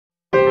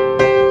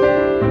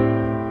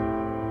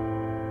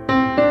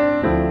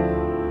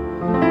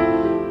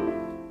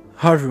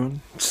Hi everyone,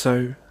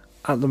 so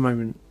at the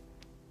moment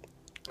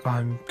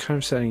I'm kind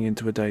of setting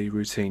into a daily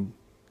routine.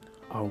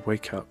 I'll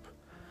wake up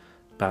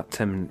about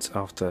 10 minutes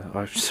after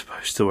I'm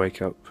supposed to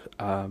wake up,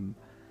 and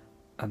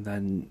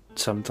then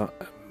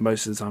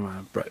most of the time I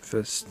have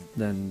breakfast,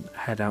 then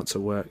head out to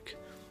work,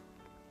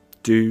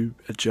 do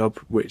a job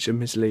which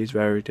admittedly is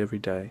varied every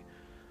day,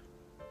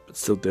 but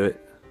still do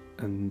it,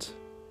 and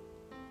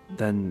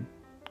then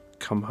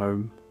come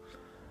home,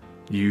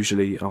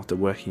 usually after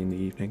working in the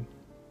evening.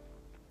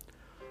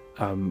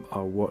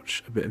 I'll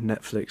watch a bit of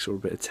Netflix or a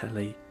bit of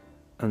telly,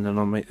 and then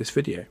I'll make this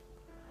video.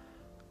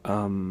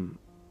 Not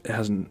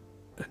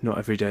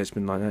every day it's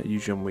been like that.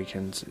 Usually on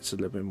weekends it's a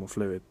little bit more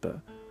fluid, but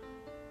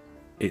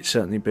it's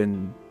certainly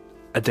been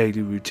a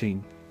daily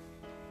routine.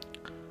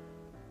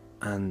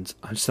 And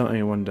I'm starting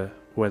to wonder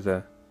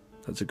whether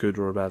that's a good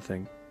or a bad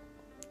thing,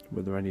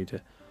 whether I need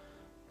to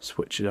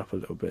switch it up a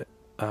little bit.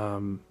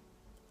 And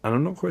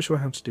I'm not quite sure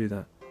how to do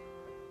that.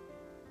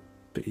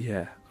 But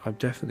yeah, I'm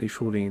definitely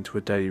falling into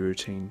a daily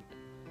routine.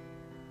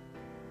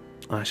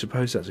 I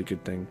suppose that's a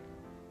good thing.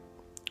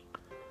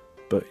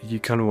 But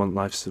you kind of want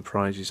life to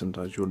surprise you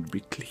sometimes. You want it to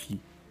be clicky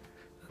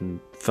and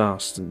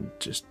fast and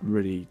just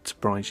really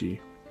surprise you.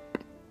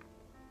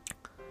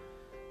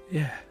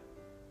 Yeah,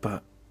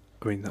 but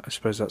I mean, I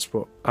suppose that's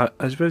what I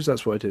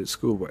did at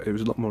school. But it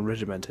was a lot more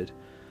regimented.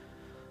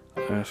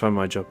 I find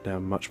my job now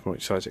much more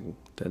exciting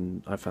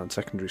than I found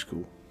secondary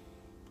school.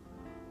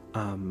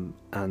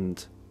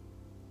 And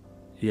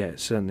yeah,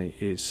 it certainly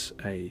is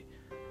a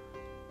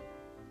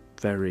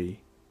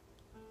very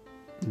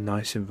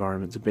nice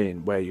environment to be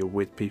in, where you're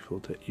with people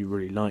that you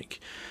really like,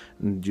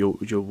 and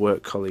your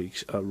work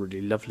colleagues are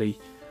really lovely,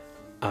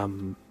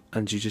 and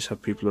you just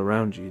have people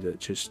around you that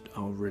just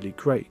are really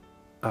great.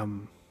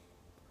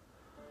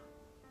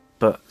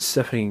 But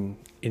stepping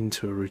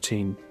into a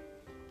routine,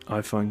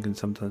 I find, can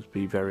sometimes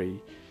be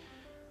very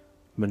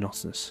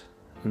monotonous,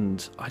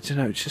 and I don't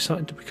know, it's just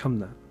starting to become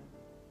that.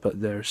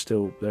 But there have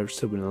still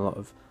been a lot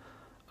of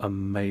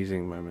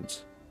amazing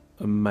moments.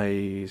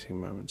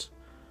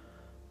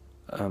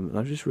 And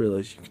I've just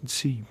realised you can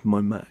see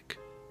my Mac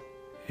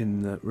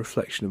in the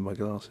reflection of my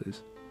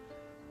glasses,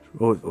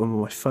 or on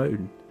my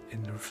phone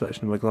in the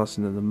reflection of my glasses,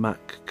 and then the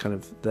Mac kind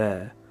of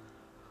there.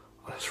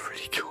 Oh, that's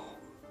really cool.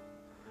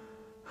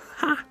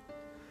 Ha!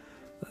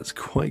 That's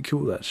quite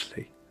cool,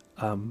 actually.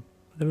 I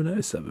never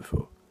noticed that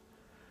before.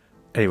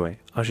 Anyway,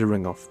 I should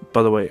ring off.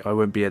 By the way, I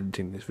won't be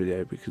editing this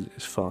video because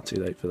it's far too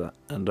late for that,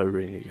 and I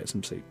really need to get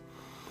some sleep.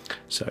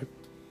 So,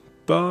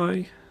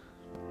 bye!